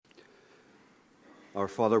Our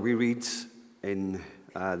Father, we read in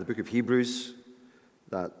the book of Hebrews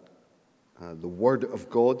that the Word of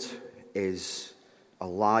God is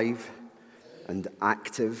alive and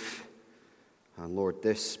active. And Lord,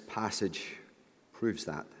 this passage proves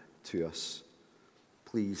that to us.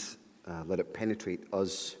 Please let it penetrate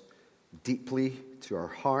us deeply to our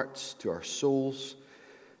hearts, to our souls,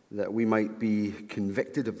 that we might be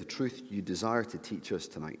convicted of the truth you desire to teach us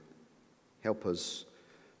tonight. Help us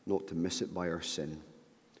not to miss it by our sin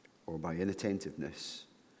or by inattentiveness,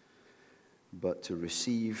 but to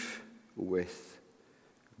receive with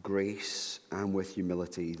grace and with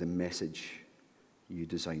humility the message you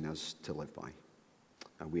design us to live by.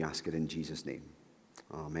 And we ask it in Jesus' name.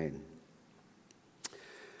 Amen.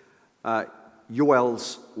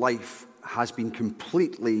 Yoel's life has been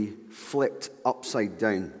completely flipped upside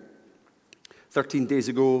down. 13 days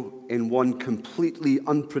ago, in one completely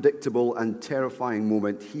unpredictable and terrifying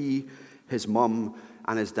moment, he, his mum,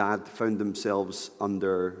 and his dad found themselves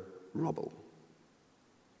under rubble.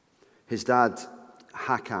 His dad,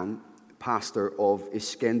 Hakan, pastor of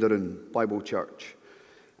Iskenderun Bible Church,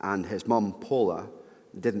 and his mum, Paula,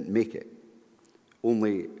 didn't make it.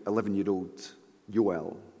 Only 11-year-old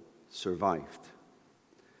Yoel survived.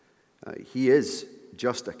 He is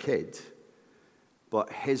just a kid, but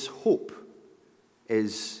his hope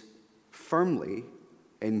is firmly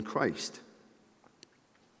in Christ.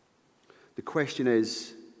 The question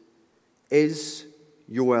is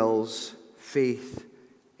Yoel's faith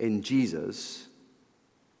in Jesus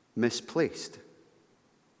misplaced?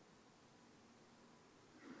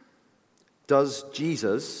 Does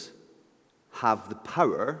Jesus have the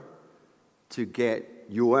power to get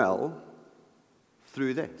Yoel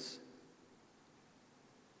through this?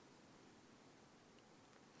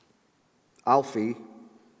 Alfie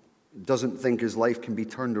doesn't think his life can be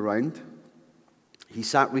turned around. He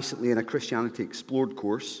sat recently in a Christianity Explored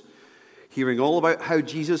course, hearing all about how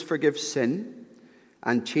Jesus forgives sin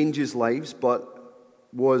and changes lives, but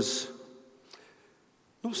was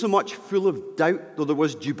not so much full of doubt, though there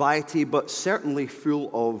was dubiety, but certainly full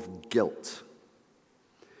of guilt.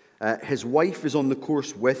 His wife is on the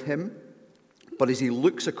course with him, but as he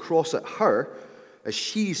looks across at her, as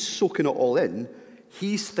she's soaking it all in,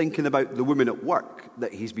 he's thinking about the woman at work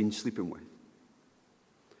that he's been sleeping with.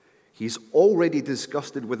 He's already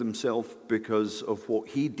disgusted with himself because of what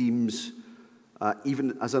he deems,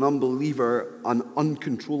 even as an unbeliever, an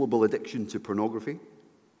uncontrollable addiction to pornography.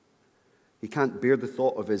 He can't bear the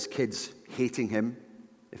thought of his kids hating him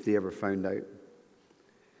if they ever found out.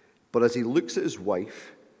 But as he looks at his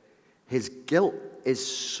wife, his guilt is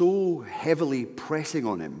so heavily pressing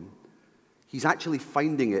on him, he's actually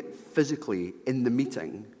finding it physically in the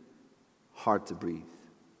meeting hard to breathe.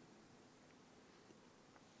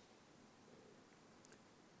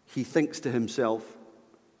 He thinks to himself,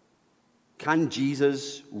 can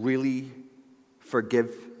Jesus really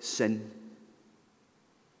forgive sin?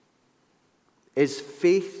 Is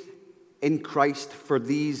faith in Christ for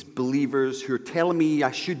these believers who are telling me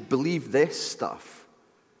I should believe this stuff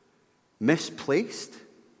misplaced?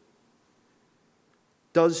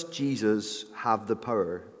 Does Jesus have the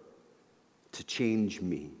power to change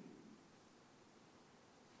me?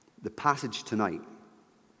 The passage tonight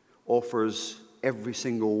offers every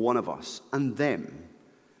single one of us and them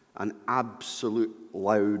an absolute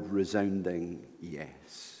loud, resounding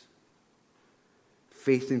yes.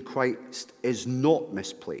 Faith in Christ is not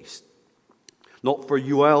misplaced. Not for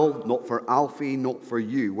Yoel, not for Alfie, not for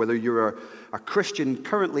you. Whether you're a Christian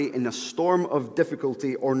currently in a storm of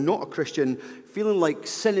difficulty or not a Christian, feeling like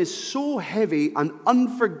sin is so heavy and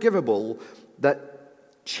unforgivable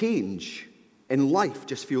that change in life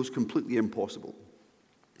just feels completely impossible.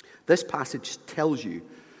 This passage tells you,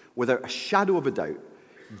 without a shadow of a doubt,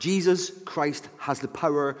 Jesus Christ has the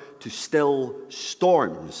power to still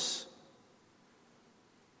storms.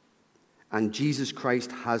 And Jesus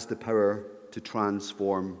Christ has the power to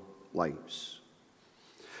transform lives.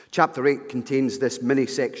 Chapter 8 contains this mini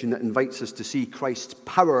section that invites us to see Christ's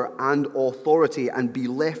power and authority and be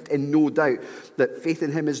left in no doubt that faith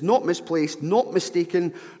in him is not misplaced, not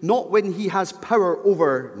mistaken, not when he has power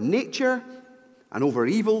over nature and over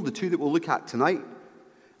evil, the two that we'll look at tonight,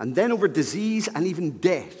 and then over disease and even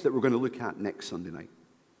death that we're going to look at next Sunday night.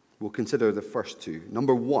 We'll consider the first two.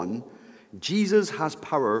 Number one, Jesus has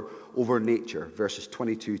power over nature, verses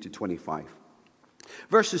 22 to 25.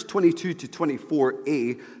 Verses 22 to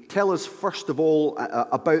 24a tell us first of all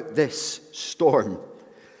about this storm.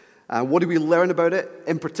 What do we learn about it?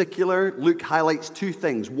 In particular, Luke highlights two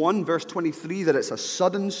things. One, verse 23, that it's a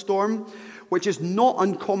sudden storm. which is not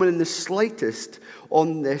uncommon in the slightest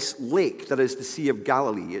on this lake that is the Sea of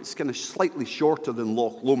Galilee. It's kind of slightly shorter than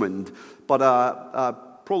Loch Lomond,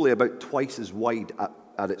 but probably about twice as wide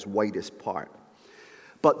at its widest part.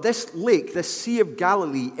 But this lake, this Sea of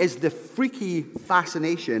Galilee, is the freaky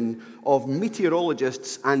fascination of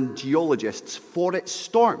meteorologists and geologists for its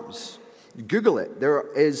storms. Google it.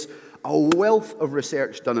 There is a wealth of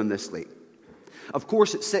research done on this lake. Of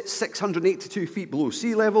course, it sits 682 feet below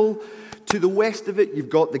sea level. To the west of it, you've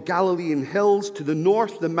got the Galilean hills. To the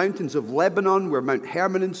north, the mountains of Lebanon, where Mount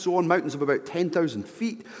Hermon and so on, mountains of about 10,000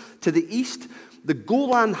 feet. To the east, the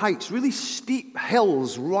Golan Heights, really steep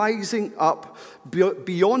hills rising up,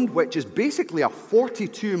 beyond which is basically a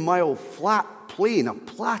 42-mile flat plain, a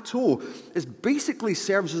plateau. It basically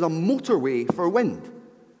serves as a motorway for wind.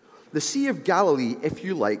 The Sea of Galilee, if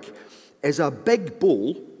you like, is a big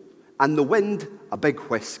bowl, and the wind, a big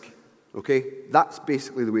whisk. Okay? That's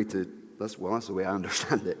basically the way that's the way I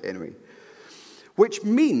understand it anyway. Which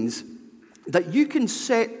means that you can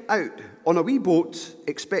set out on a wee boat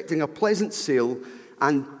expecting a pleasant sail,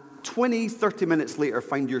 and 20, 30 minutes later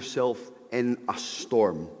find yourself in a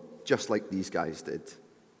storm, just like these guys did.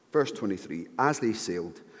 Verse 23, as they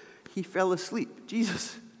sailed, he fell asleep.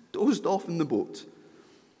 Jesus dozed off in the boat.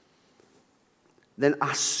 Then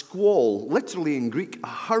a squall, literally in Greek, a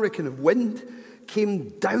hurricane of wind, came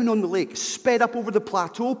down on the lake, sped up over the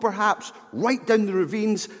plateau perhaps, right down the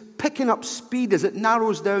ravines, picking up speed as it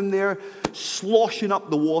narrows down there, sloshing up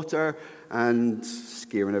the water and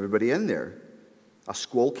scaring everybody in there. A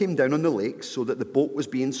squall came down on the lake so that the boat was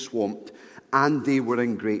being swamped and they were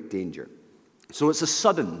in great danger. So it's a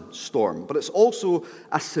sudden storm, but it's also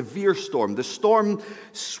a severe storm. The storm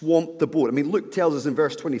swamped the boat. I mean, Luke tells us in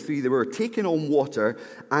verse 23 they were taken on water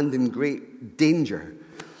and in great danger.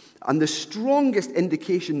 And the strongest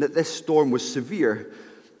indication that this storm was severe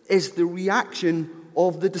is the reaction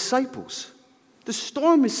of the disciples. The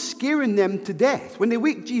storm is scaring them to death. When they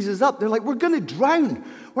wake Jesus up, they're like, we're going to drown.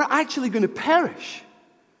 We're actually going to perish.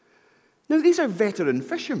 Now, these are veteran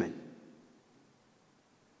fishermen.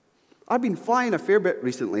 I've been flying a fair bit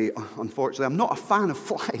recently, unfortunately. I'm not a fan of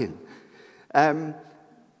flying.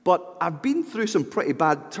 But I've been through some pretty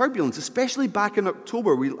bad turbulence, especially back in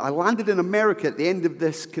October. I landed in America at the end of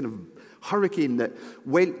this kind of hurricane that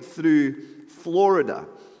went through Florida.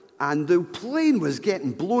 And the plane was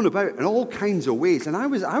getting blown about in all kinds of ways. And I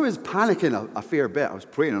was panicking a fair bit. I was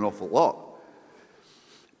praying an awful lot.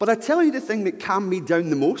 But I tell you the thing that calmed me down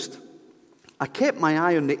the most, I kept my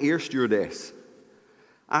eye on the air stewardess.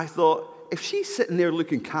 I thought, if she's sitting there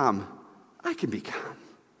looking calm, I can be calm.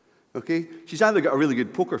 Okay? She's either got a really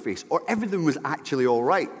good poker face or everything was actually all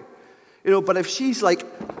right. But if she's like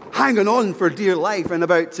hanging on for dear life and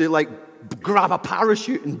about to like grab a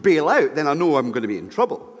parachute and bail out, then I know I'm going to be in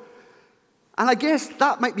trouble. And I guess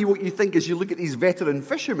that might be what you think as you look at these veteran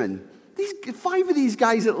fishermen. 5 of these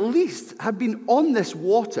guys at least have been on this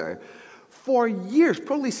water for years,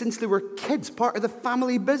 probably since they were kids, part of the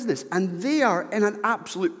family business. And they are in an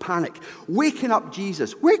absolute panic, waking up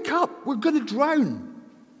Jesus. Wake up, we're going to drown.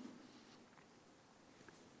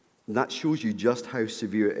 And that shows you just how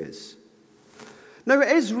severe it is. Now, it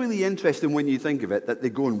is really interesting when you think of it that they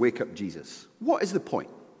go and wake up Jesus. What is the point,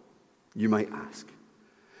 you might ask?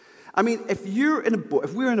 I mean, if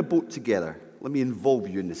we're in a boat together, let me involve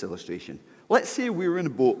you in this illustration. Let's say we were in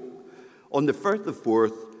a boat on the Firth of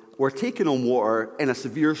Forth, we're taking on water in a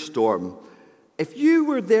severe storm. If you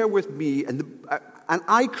were there with me and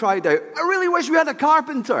I cried out, I really wish we had a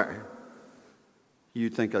carpenter,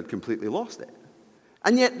 you'd think I'd completely lost it.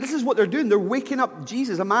 And yet, this is what they're doing. They're waking up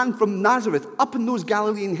Jesus, a man from Nazareth, up in those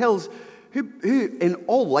Galilean hills, who in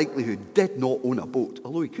all likelihood did not own a boat,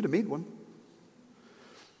 although he could have made one.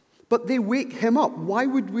 But they wake him up. Why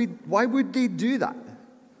would they do that?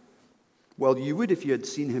 Well, you would if you had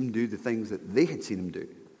seen him do the things that they had seen him do.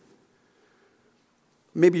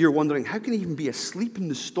 Maybe you're wondering, how can he even be asleep in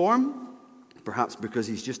the storm? Perhaps because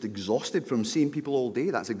he's just exhausted from seeing people all day.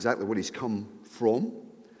 That's exactly what he's come from.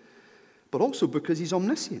 But also because he's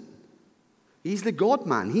omniscient. He's the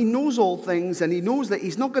God-man. He knows all things, and he knows that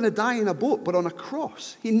he's not going to die in a boat, but on a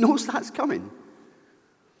cross. He knows that's coming.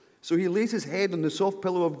 So he lays his head on the soft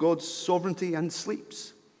pillow of God's sovereignty and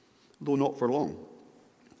sleeps, though not for long.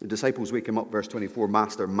 The disciples wake him up, verse 24,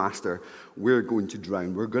 Master, Master, we're going to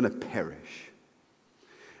drown. We're going to perish.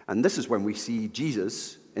 And this is when we see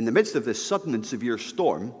Jesus, in the midst of this sudden and severe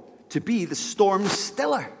storm, to be the storm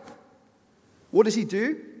stiller. What does he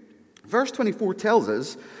do? Verse 24 tells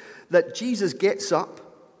us that Jesus gets up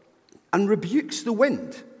and rebukes the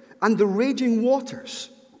wind and the raging waters.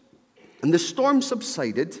 And the storm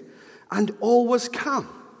subsided and all was calm.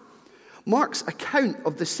 Mark's account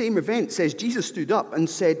of the same event says Jesus stood up and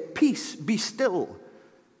said, "Peace, be still."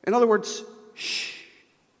 In other words, shh.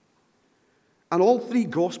 And all three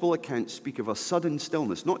gospel accounts speak of a sudden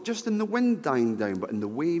stillness, not just in the wind dying down, but in the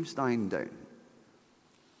waves dying down.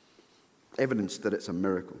 Evidence that it's a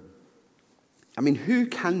miracle. I mean, who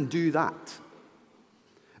can do that?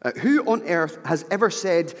 Who on earth has ever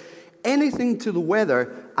said anything to the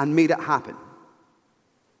weather and made it happen?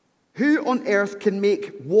 Who on earth can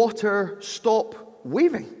make water stop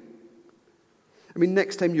waving? I mean,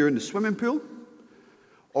 next time you're in the swimming pool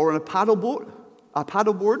or on a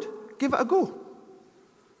paddleboard, give it a go.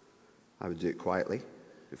 I would do it quietly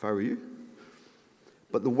if I were you.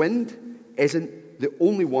 But the wind isn't the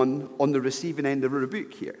only one on the receiving end of a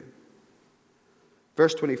rebuke here.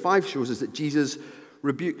 Verse 25 shows us that Jesus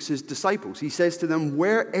rebukes his disciples. He says to them,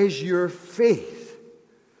 "Where is your faith?"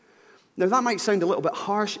 Now that might sound a little bit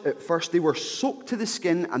harsh at first. They were soaked to the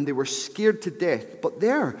skin and they were scared to death. But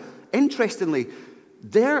interestingly,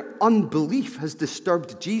 their unbelief has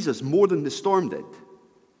disturbed Jesus more than the storm did.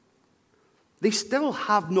 They still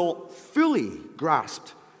have not fully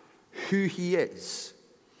grasped who he is.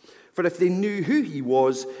 For if they knew who he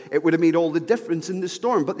was, it would have made all the difference in the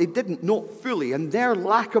storm. But they didn't, not fully. And their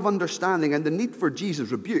lack of understanding and the need for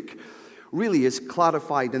Jesus' rebuke really is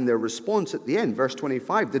clarified in their response at the end. Verse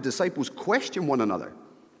 25, the disciples question one another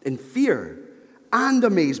in fear and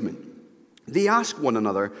amazement. They ask one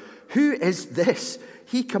another, "Who is this?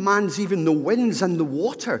 He commands even the winds and the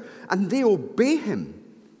water, and they obey him."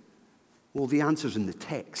 Well, the answer's in the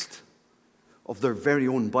text of their very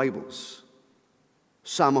own Bibles.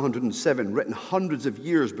 Psalm 107, written hundreds of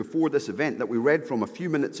years before this event that we read from a few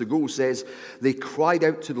minutes ago, says, "They cried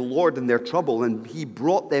out to the Lord in their trouble, and he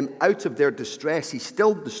brought them out of their distress. He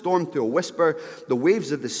stilled the storm to a whisper. The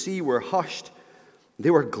waves of the sea were hushed. They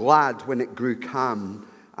were glad when it grew calm,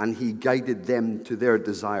 and he guided them to their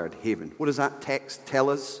desired haven." What does that text tell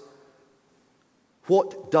us?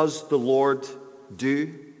 What does the Lord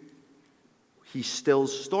do? He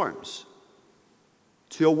stills storms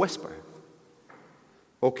to a whisper.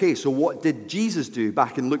 Okay, so what did Jesus do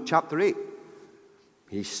back in Luke chapter 8?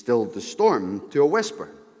 He stilled the storm to a whisper.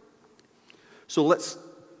 So let's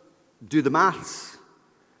do the maths.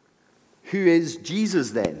 Who is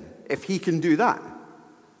Jesus then, if he can do that?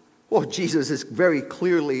 Well, Jesus is very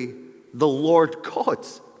clearly the Lord God.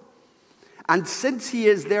 And since he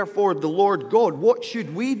is therefore the Lord God, what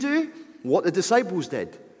should we do? What the disciples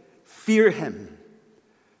did. Fear him.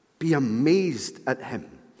 Be amazed at him.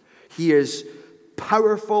 He is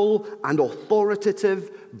powerful and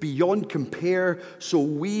authoritative beyond compare, so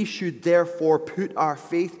we should therefore put our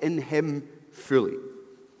faith in him fully.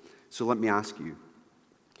 So let me ask you,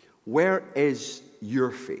 where is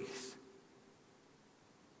your faith?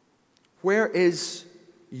 Where is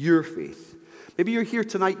your faith? Maybe you're here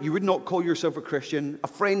tonight, you would not call yourself a Christian, a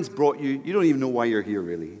friend's brought you, you don't even know why you're here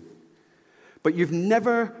really. But you've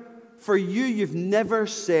never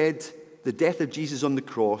said the death of Jesus on the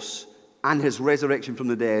cross and his resurrection from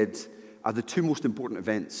the dead are the two most important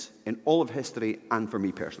events in all of history and for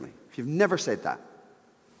me personally. If you've never said that,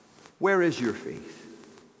 where is your faith?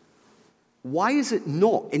 Why is it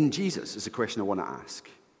not in Jesus, is the question I want to ask.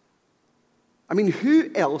 I mean,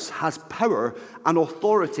 who else has power and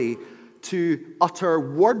authority to utter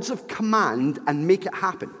words of command and make it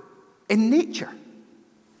happen in nature?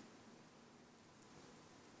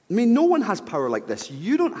 I mean, no one has power like this.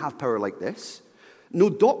 You don't have power like this. No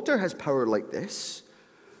doctor has power like this.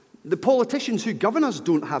 The politicians who govern us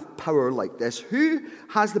don't have power like this. Who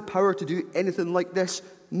has the power to do anything like this?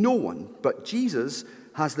 No one. But Jesus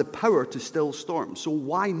has the power to still storms. So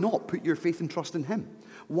why not put your faith and trust in him?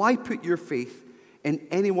 Why put your faith in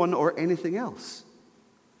anyone or anything else?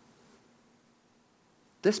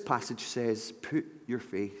 This passage says, put your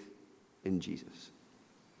faith in Jesus.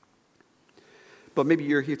 But maybe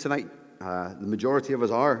you're here tonight. The majority of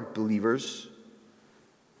us are believers.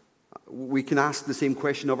 We can ask the same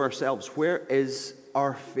question of ourselves. Where is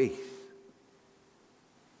our faith?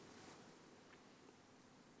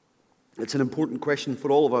 It's an important question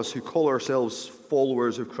for all of us who call ourselves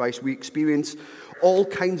followers of Christ. We experience all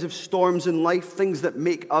kinds of storms in life, things that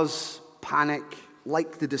make us panic,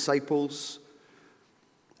 like the disciples.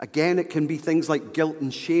 Again, it can be things like guilt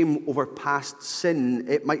and shame over past sin.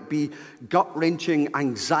 It might be gut-wrenching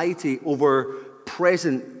anxiety over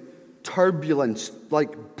present turbulence,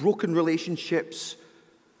 like broken relationships,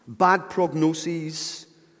 bad prognoses,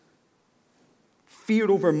 fear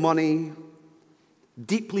over money,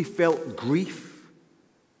 deeply felt grief,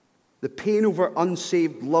 the pain over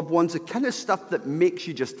unsaved loved ones, the kind of stuff that makes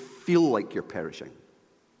you just feel like you're perishing.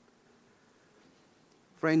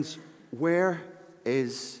 Friends, where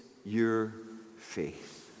is your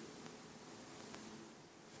faith?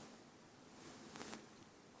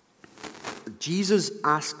 Jesus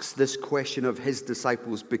asks this question of his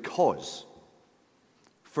disciples because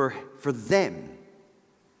for them,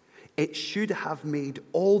 it should have made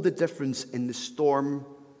all the difference in the storm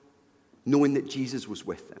knowing that Jesus was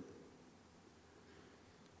with them.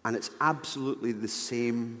 And it's absolutely the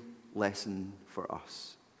same lesson for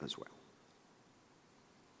us as well.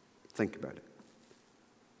 Think about it.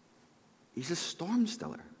 He's a storm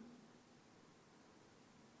stiller.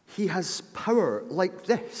 He has power like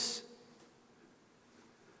this.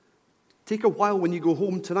 Take a while when you go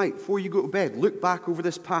home tonight, before you go to bed, look back over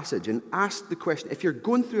this passage and ask the question. If you're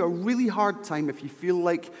going through a really hard time, if you feel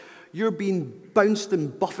like you're being bounced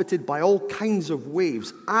and buffeted by all kinds of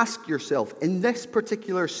waves, ask yourself, in this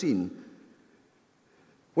particular scene,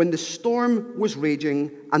 when the storm was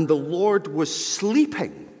raging and the Lord was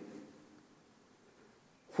sleeping,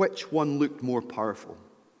 which one looked more powerful?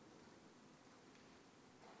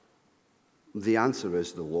 The answer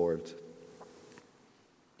is the Lord.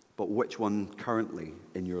 But which one currently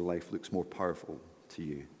in your life looks more powerful to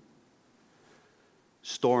you?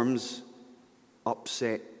 Storms,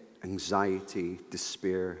 upset, anxiety,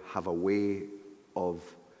 despair have a way of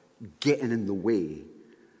getting in the way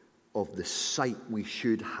of the sight we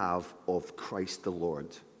should have of Christ the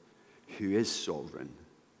Lord, who is sovereign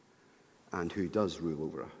and who does rule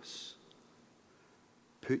over us.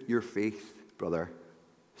 Put your faith, brother,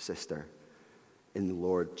 sister, in the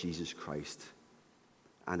Lord Jesus Christ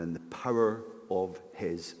and in the power of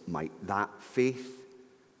his might. That faith,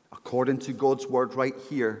 according to God's word right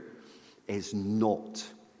here, is not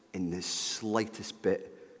in the slightest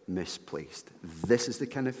bit misplaced. This is the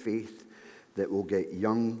kind of faith that will get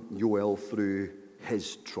young Yoel through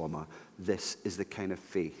his trauma. This is the kind of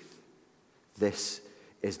faith. This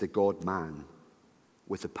is the God-man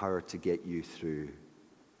with the power to get you through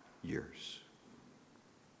yours.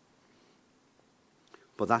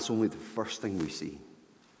 But that's only the first thing we see.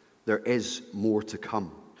 There is more to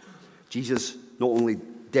come. Jesus not only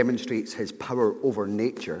demonstrates his power over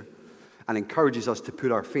nature and encourages us to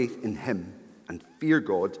put our faith in him and fear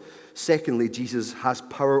God. Secondly, Jesus has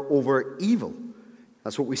power over evil.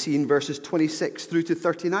 That's what we see in verses 26 through to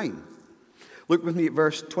 39. Look with me at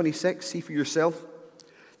verse 26, see for yourself.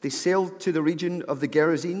 They sailed to the region of the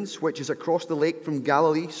Gerasenes, which is across the lake from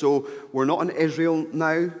Galilee. So we're not in Israel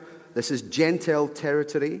now. This is Gentile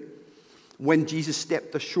territory. When Jesus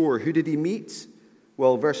stepped ashore, who did he meet?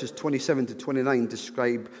 Well, verses 27 to 29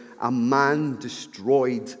 describe a man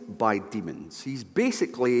destroyed by demons. He's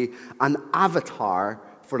basically an avatar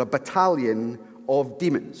for a battalion of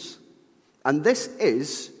demons. And this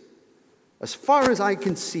is, as far as I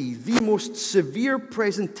can see, the most severe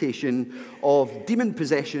presentation of demon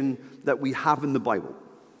possession that we have in the Bible.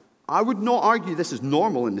 I would not argue this is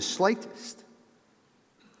normal in the slightest.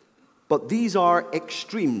 But these are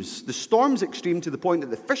extremes. The storm's extreme to the point that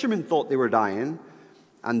the fishermen thought they were dying,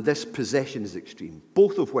 and this possession is extreme,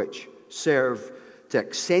 both of which serve to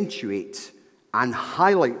accentuate and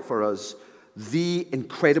highlight for us the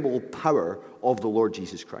incredible power of the Lord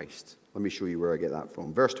Jesus Christ. Let me show you where I get that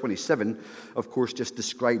from. Verse 27, of course, just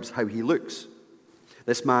describes how he looks.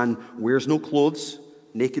 This man wears no clothes.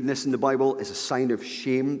 Nakedness in the Bible is a sign of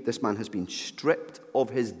shame. This man has been stripped of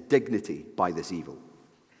his dignity by this evil.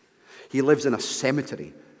 He lives in a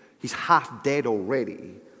cemetery. He's half dead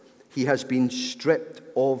already. He has been stripped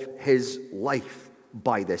of his life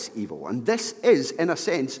by this evil. And this is, in a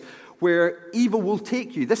sense, where evil will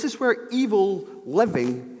take you. This is where evil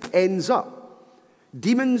living ends up.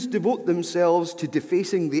 Demons devote themselves to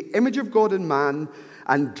defacing the image of God in man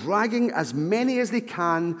and dragging as many as they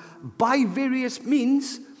can by various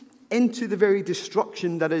means into the very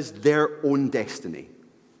destruction that is their own destiny.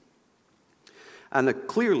 And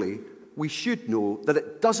clearly, we should know that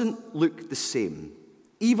it doesn't look the same.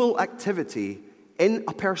 Evil activity in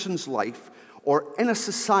a person's life or in a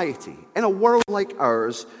society, in a world like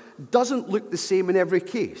ours, doesn't look the same in every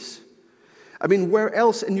case. I mean, where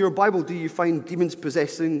else in your Bible do you find demons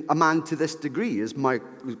possessing a man to this degree, is my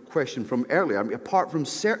question from earlier. I mean, apart from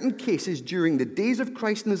certain cases during the days of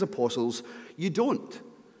Christ and his apostles, you don't.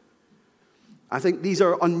 I think these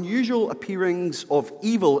are unusual appearings of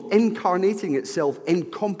evil incarnating itself in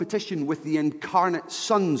competition with the incarnate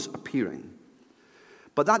Son's appearing.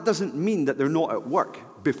 But that doesn't mean that they're not at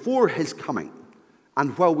work before his coming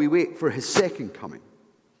and while we wait for his second coming.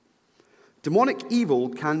 Demonic evil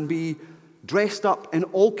can be dressed up in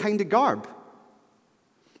all kind of garb.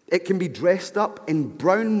 It can be dressed up in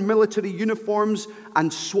brown military uniforms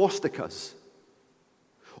and swastikas.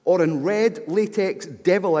 or in red latex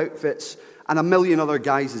devil outfits and a million other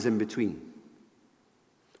guises in between.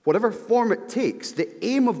 Whatever form it takes, the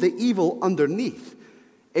aim of the evil underneath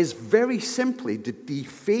is very simply to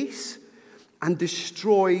deface and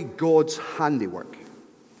destroy God's handiwork.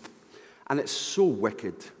 And it's so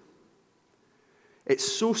wicked. It's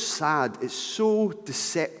so sad. It's so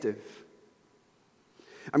deceptive.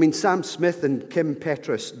 I mean, Sam Smith and Kim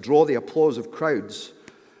Petras draw the applause of crowds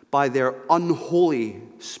by their unholy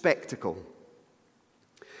spectacle.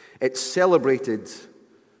 It's celebrated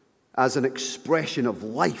as an expression of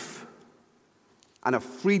life and of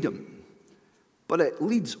freedom, but it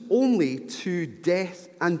leads only to death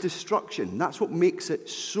and destruction. That's what makes it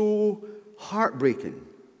so heartbreaking.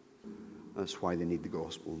 That's why they need the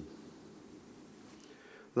gospel.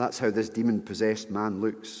 That's how this demon-possessed man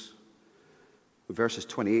looks. Verses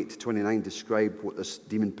 28 to 29 describe what this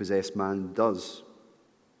demon-possessed man does.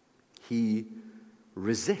 He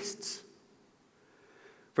resists.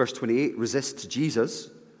 Verse 28 resists Jesus.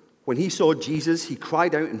 When he saw Jesus, he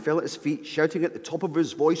cried out and fell at his feet, shouting at the top of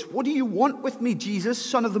his voice, "What do you want with me, Jesus,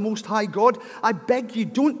 Son of the Most High God? I beg you,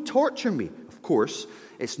 don't torture me." Of course,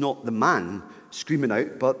 it's not the man screaming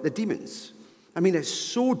out, but the demons. I mean, it's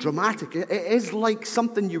so dramatic. It is like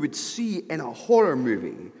something you would see in a horror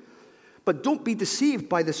movie. But don't be deceived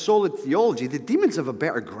by the solid theology. The demons have a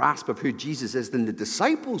better grasp of who Jesus is than the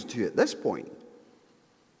disciples do at this point.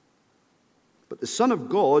 But the Son of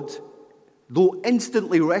God, though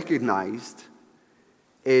instantly recognized,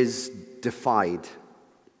 is defied.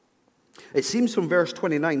 It seems from verse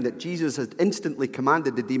 29 that Jesus has instantly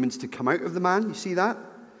commanded the demons to come out of the man. You see that?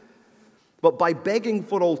 But by begging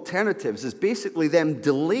for alternatives is basically them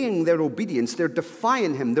delaying their obedience. They're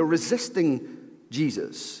defying him. They're resisting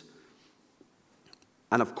Jesus.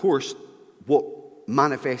 And of course, what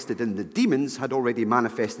manifested in the demons had already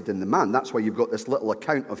manifested in the man. That's why you've got this little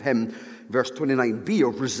account of him, verse 29b,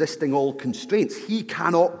 of resisting all constraints. He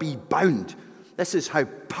cannot be bound. This is how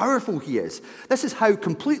powerful he is. This is how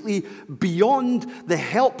completely beyond the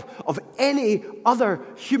help of any other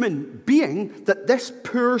human being that this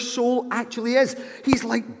poor soul actually is. He's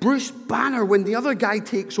like Bruce Banner when the other guy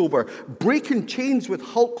takes over, breaking chains with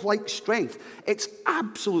Hulk-like strength. It's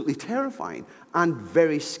absolutely terrifying and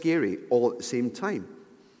very scary all at the same time.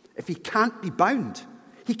 If he can't be bound,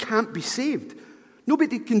 he can't be saved.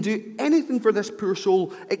 Nobody can do anything for this poor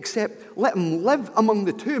soul except let him live among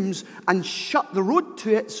the tombs and shut the road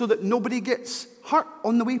to it so that nobody gets hurt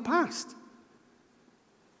on the way past.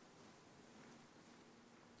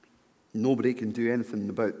 Nobody can do anything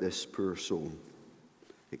about this poor soul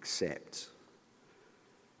except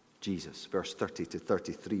Jesus. Verse 30 to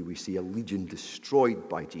 33, we see a legion destroyed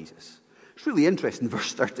by Jesus. It's really interesting,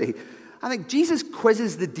 verse 30. I think Jesus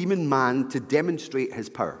quizzes the demon man to demonstrate his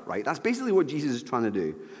power, right? That's basically what Jesus is trying to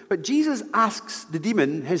do. But Jesus asks the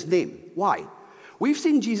demon his name. Why? We've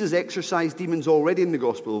seen Jesus exorcise demons already in the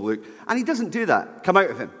Gospel of Luke, and he doesn't do that. Come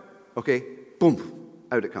out of him. Okay? Boom.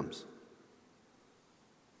 Out it comes.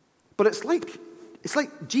 But it's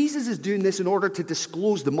like Jesus is doing this in order to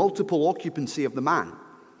disclose the multiple occupancy of the man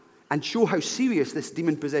and show how serious this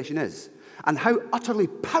demon possession is. And how utterly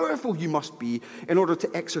powerful you must be in order to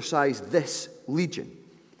exorcise this legion.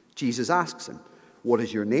 Jesus asks him, "What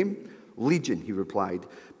is your name?" "Legion," he replied,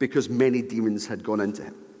 because many demons had gone into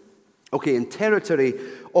him. Okay, in territory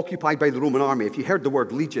occupied by the Roman army, if you heard the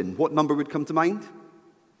word legion, what number would come to mind?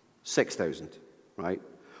 6,000, right?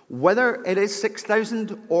 Whether it is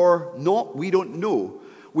 6,000 or not, we don't know.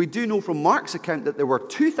 We do know from Mark's account that there were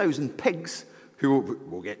 2,000 pigs, who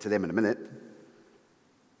we'll get to them in a minute.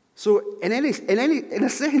 So in a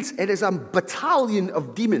sense, it is a battalion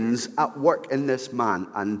of demons at work in this man.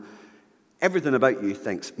 And everything about you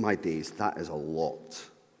thinks, my days, that is a lot.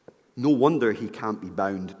 No wonder he can't be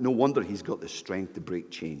bound. No wonder he's got the strength to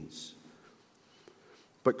break chains.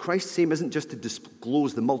 But Christ's aim isn't just to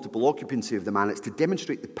disclose the multiple occupancy of the man. It's to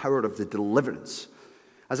demonstrate the power of the deliverance.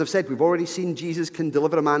 As I've said, we've already seen Jesus can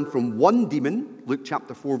deliver a man from one demon, Luke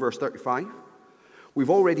chapter 4, verse 35. We've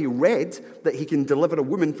already read that he can deliver a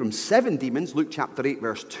woman from 7 demons, Luke chapter 8,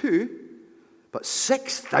 verse 2. But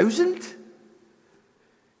 6,000?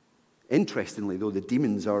 Interestingly, though, the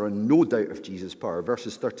demons are in no doubt of Jesus' power.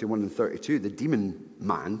 Verses 31 and 32, the demon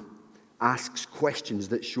man asks questions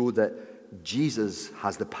that show that Jesus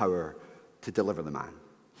has the power to deliver the man.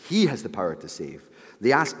 He has the power to save.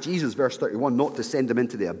 They ask Jesus, verse 31, not to send him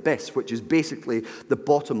into the abyss, which is basically the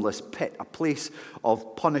bottomless pit, a place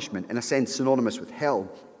of punishment, in a sense synonymous with hell.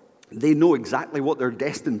 They know exactly what they're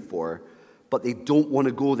destined for, but they don't want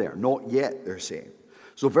to go there. Not yet, they're saying.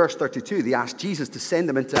 So verse 32, they ask Jesus to send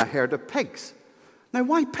them into a herd of pigs. Now,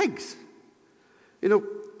 why pigs? You know,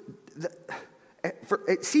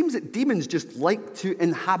 it seems that demons just like to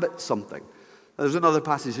inhabit something. There's another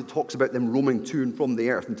passage that talks about them roaming to and from the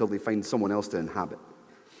earth until they find someone else to inhabit.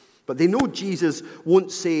 But they know Jesus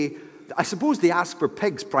won't say, I suppose they ask for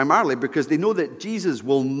pigs primarily because they know that Jesus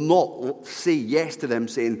will not say yes to them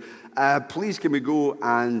saying, please can we go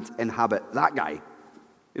and inhabit that guy?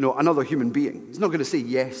 Another human being. He's not going to say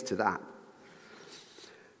yes to that.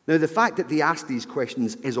 Now, the fact that they ask these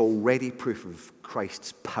questions is already proof of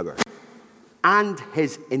Christ's power and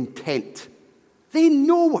his intent. They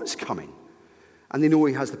know what's coming, and they know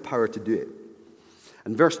he has the power to do it.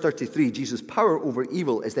 In verse 33, Jesus' power over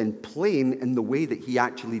evil is then plain in the way that he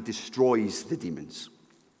actually destroys the demons.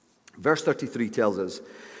 Verse 33 tells us,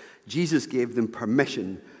 Jesus gave them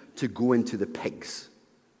permission to go into the pigs,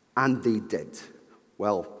 and they did.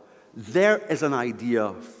 Well, there is an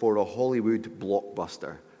idea for a Hollywood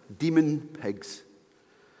blockbuster. Demon pigs.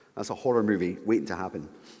 That's a horror movie waiting to happen.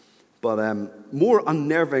 But more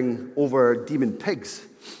unnerving over demon pigs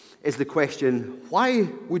is the question, why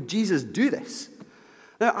would Jesus do this?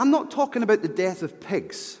 Now, I'm not talking about the death of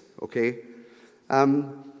pigs, okay?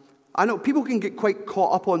 I know people can get quite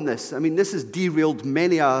caught up on this. I mean, this has derailed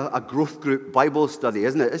many a growth group Bible study,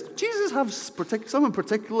 isn't it? Does Jesus have someone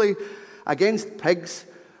particularly against pigs?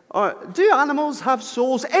 Or do animals have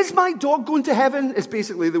souls? Is my dog going to heaven? It's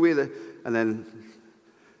basically the way that... And then,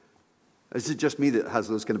 is it just me that has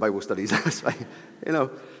those kind of Bible studies? That's right. And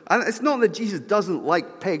it's not that Jesus doesn't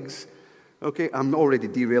like pigs. Okay, I'm already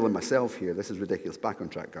derailing myself here. This is ridiculous. Back on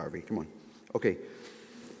track, Garvey. Come on. Okay.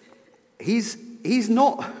 He's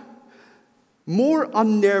not... More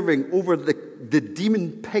unnerving over the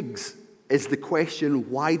demon pigs is the question,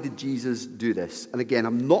 why did Jesus do this? And again,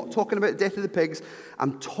 I'm not talking about the death of the pigs.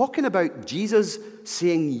 I'm talking about Jesus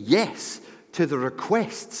saying yes to the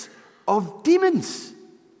requests of demons.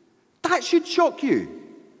 That should shock you.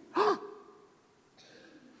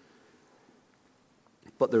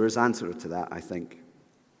 But there is answer to that, I think.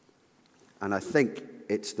 And I think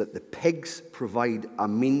it's that the pigs provide a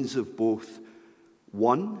means of both,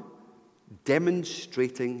 one,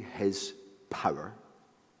 demonstrating his power,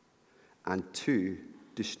 and two,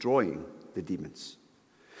 destroying the demons.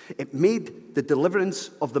 It made the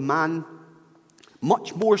deliverance of the man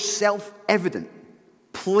much more self-evident,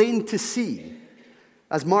 plain to see.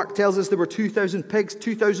 As Mark tells us, there were 2,000 pigs,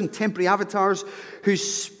 2,000 temporary avatars, whose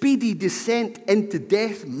speedy descent into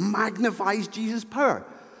death magnifies Jesus' power.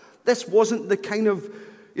 This wasn't the kind of,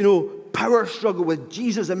 power struggle with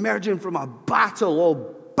Jesus emerging from a battle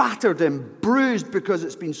all battered and bruised because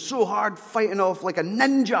it's been so hard fighting off like a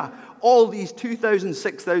ninja all these 2,000,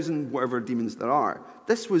 6,000, whatever demons there are.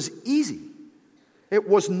 This was easy. It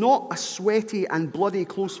was not a sweaty and bloody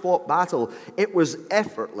close-fought battle. It was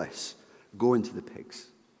effortless. Go into the pigs.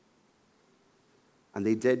 And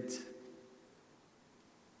they did,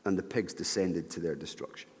 and the pigs descended to their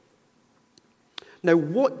destruction. Now,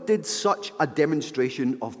 what did such a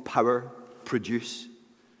demonstration of power produce?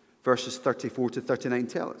 Verses 34 to 39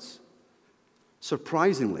 tell us.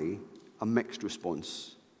 Surprisingly, a mixed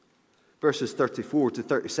response. Verses 34 to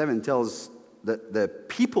 37 tell us that the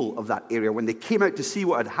people of that area, when they came out to see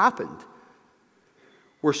what had happened,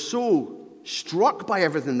 were so struck by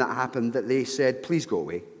everything that happened that they said, please go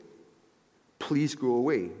away. Please go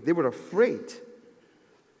away. They were afraid.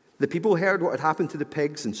 The people heard what had happened to the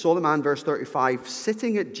pigs and saw the man, verse 35,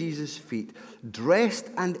 sitting at Jesus' feet,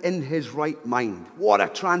 dressed and in his right mind. What a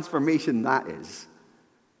transformation that is.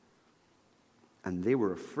 And they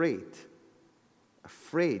were afraid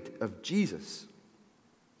of Jesus.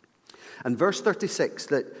 And verse 36,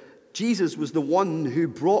 that Jesus was the one who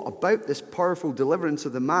brought about this powerful deliverance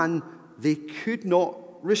of the man they could not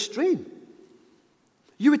restrain.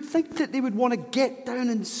 You would think that they would want to get down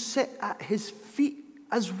and sit at his feet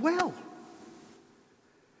as well.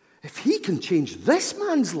 If he can change this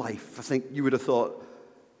man's life, I think you would have thought,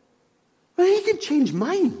 well, he can change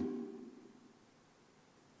mine.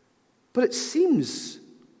 But it seems,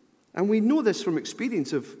 and we know this from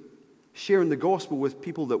experience of sharing the gospel with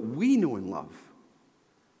people that we know and love,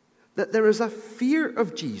 that there is a fear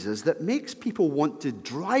of Jesus that makes people want to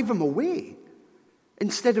drive him away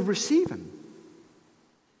instead of receive him.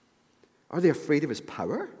 Are they afraid of his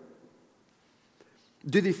power?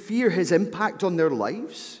 Do they fear his impact on their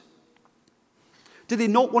lives? Do they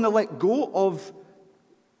not want to let go of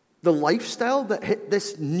the lifestyle that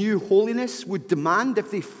this new holiness would demand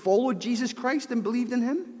if they followed Jesus Christ and believed in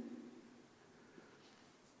him?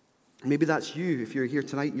 Maybe that's you if you're here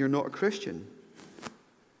tonight and you're not a Christian.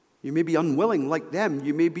 You may be unwilling like them.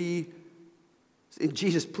 You may be saying,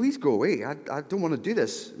 Jesus, please go away. I don't want to do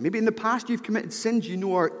this. Maybe in the past you've committed sins you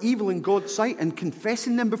know are evil in God's sight, and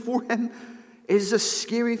confessing them before him is a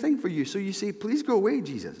scary thing for you. So you say, please go away,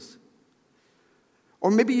 Jesus. Or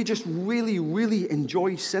maybe you just really, really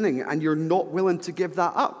enjoy sinning and you're not willing to give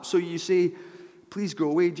that up. So you say, please go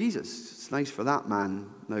away, Jesus. It's nice for that man.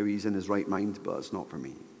 Now he's in his right mind, but it's not for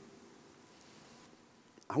me.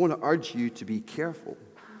 I want to urge you to be careful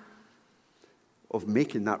of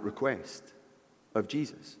making that request of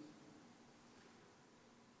Jesus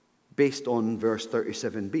based on verse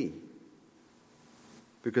 37b.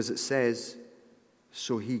 Because it says,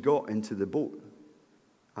 so he got into the boat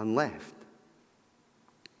and left.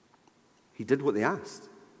 He did what they asked.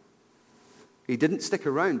 He didn't stick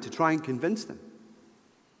around to try and convince them.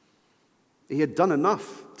 He had done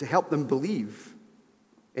enough to help them believe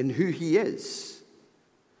in who he is.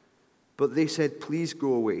 But they said, please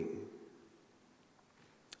go away.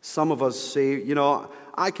 Some of us say,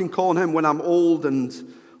 I can call on him when I'm old and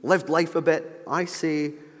lived life a bit. I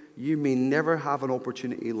say, you may never have an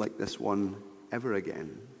opportunity like this one ever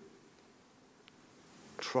again.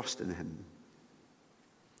 Trust in him.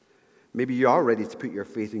 Maybe you are ready to put your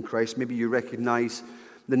faith in Christ. Maybe you recognize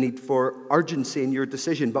the need for urgency in your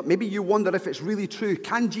decision. But maybe you wonder if it's really true.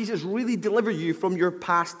 Can Jesus really deliver you from your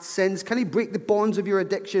past sins? Can he break the bonds of your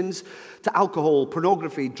addictions to alcohol,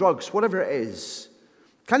 pornography, drugs, whatever it is?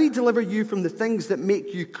 Can he deliver you from the things that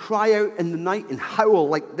make you cry out in the night and howl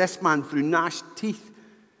like this man through gnashed teeth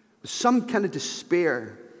with some kind of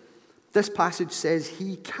despair? This passage says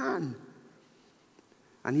he can.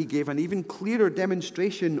 And he gave an even clearer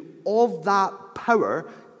demonstration of that power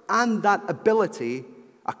and that ability,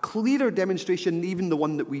 a clearer demonstration than even the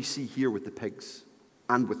one that we see here with the pigs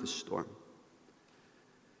and with the storm.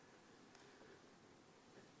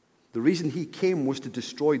 The reason he came was to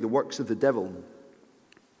destroy the works of the devil.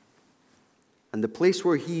 And the place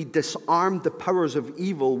where he disarmed the powers of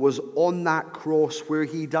evil was on that cross where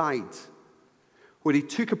he died, where he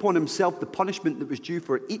took upon himself the punishment that was due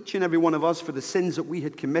for each and every one of us for the sins that we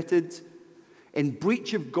had committed in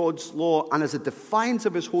breach of God's law and as a defiance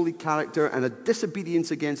of his holy character and a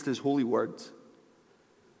disobedience against his holy word.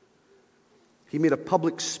 He made a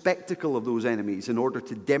public spectacle of those enemies in order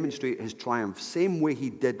to demonstrate his triumph, same way he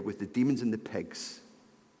did with the demons and the pigs.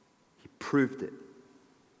 He proved it.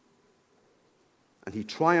 And he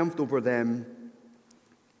triumphed over them,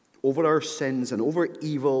 over our sins and over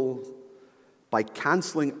evil, by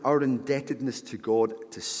canceling our indebtedness to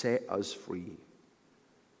God to set us free.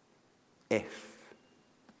 If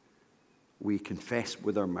we confess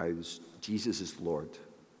with our mouths Jesus is Lord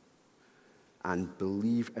and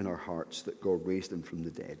believe in our hearts that God raised him from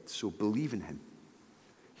the dead. So believe in him.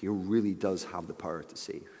 He really does have the power to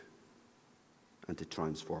save and to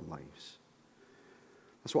transform lives.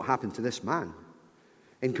 That's what happened to this man.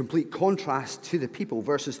 In complete contrast to the people,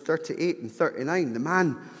 verses 38 and 39, the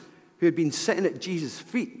man who had been sitting at Jesus'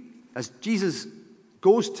 feet, as Jesus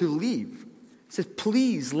goes to leave, says,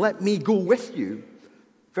 please let me go with you.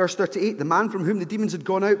 Verse 38, the man from whom the demons had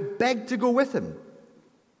gone out begged to go with him.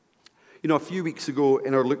 A few weeks ago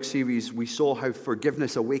in our Luke series, we saw how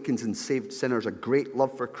forgiveness awakens in saved sinners a great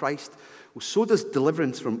love for Christ. Well, so does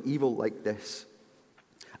deliverance from evil like this.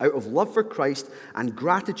 Out of love for Christ and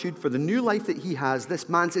gratitude for the new life that he has, this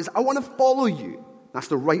man says, I want to follow you. That's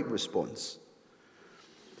the right response.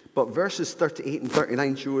 But verses 38 and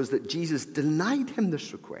 39 show us that Jesus denied him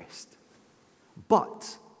this request,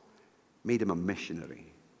 but made him a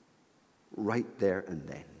missionary right there and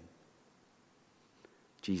then.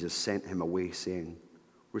 Jesus sent him away saying,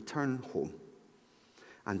 return home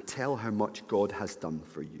and tell how much God has done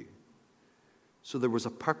for you. So there was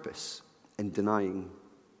a purpose in denying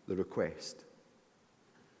the request.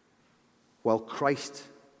 While Christ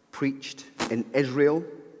preached in Israel,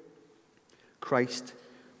 Christ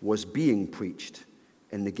was being preached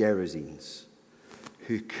in the Gerasenes,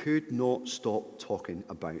 who could not stop talking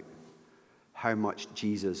about how much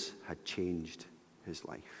Jesus had changed his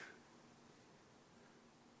life.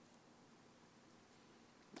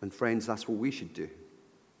 And friends, that's what we should do.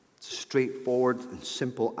 It's a straightforward and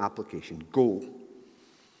simple application. Go.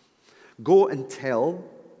 Go and tell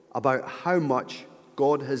about how much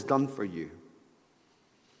God has done for you,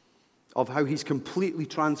 of how he's completely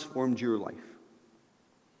transformed your life.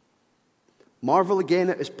 Marvel again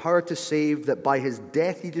at his power to save, that by his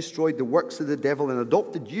death he destroyed the works of the devil and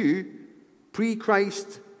adopted you,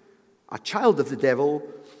 pre-Christ, a child of the devil,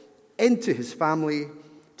 into his family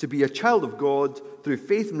to be a child of God through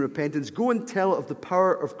faith and repentance. Go and tell of the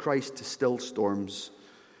power of Christ to still storms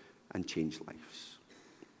and change lives.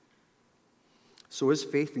 So is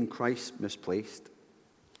faith in Christ misplaced?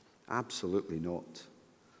 Absolutely not.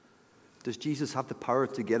 Does Jesus have the power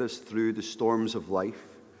to get us through the storms of life?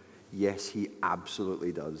 Yes, he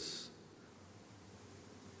absolutely does.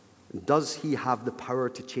 Does he have the power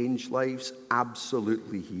to change lives?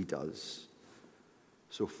 Absolutely he does.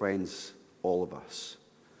 So friends, all of us,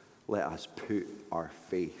 let us put our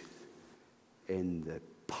faith in the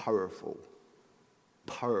powerful,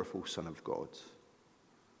 powerful Son of God,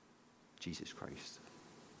 Jesus Christ.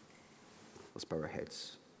 Let's bow our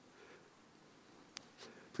heads.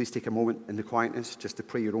 Please take a moment in the quietness just to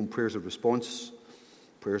pray your own prayers of response,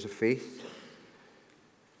 prayers of faith,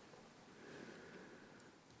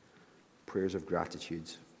 prayers of gratitude.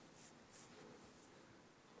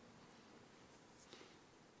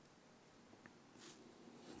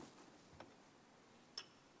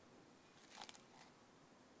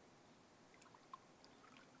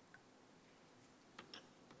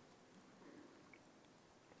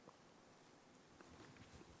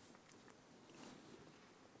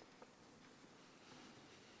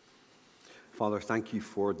 Father, thank you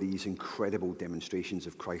for these incredible demonstrations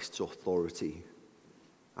of Christ's authority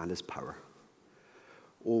and his power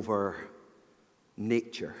over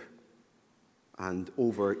nature and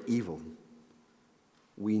over evil.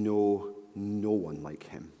 We know no one like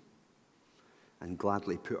him and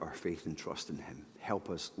gladly put our faith and trust in him.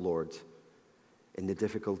 Help us, Lord, in the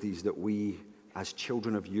difficulties that we as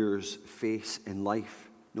children of yours face in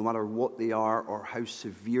life, no matter what they are or how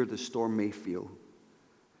severe the storm may feel.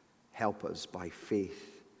 Help us by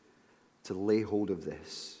faith to lay hold of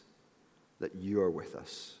this, that you are with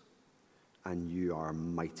us and you are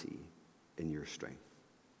mighty in your strength.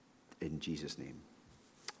 In Jesus' name,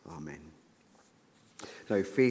 amen. Now, faith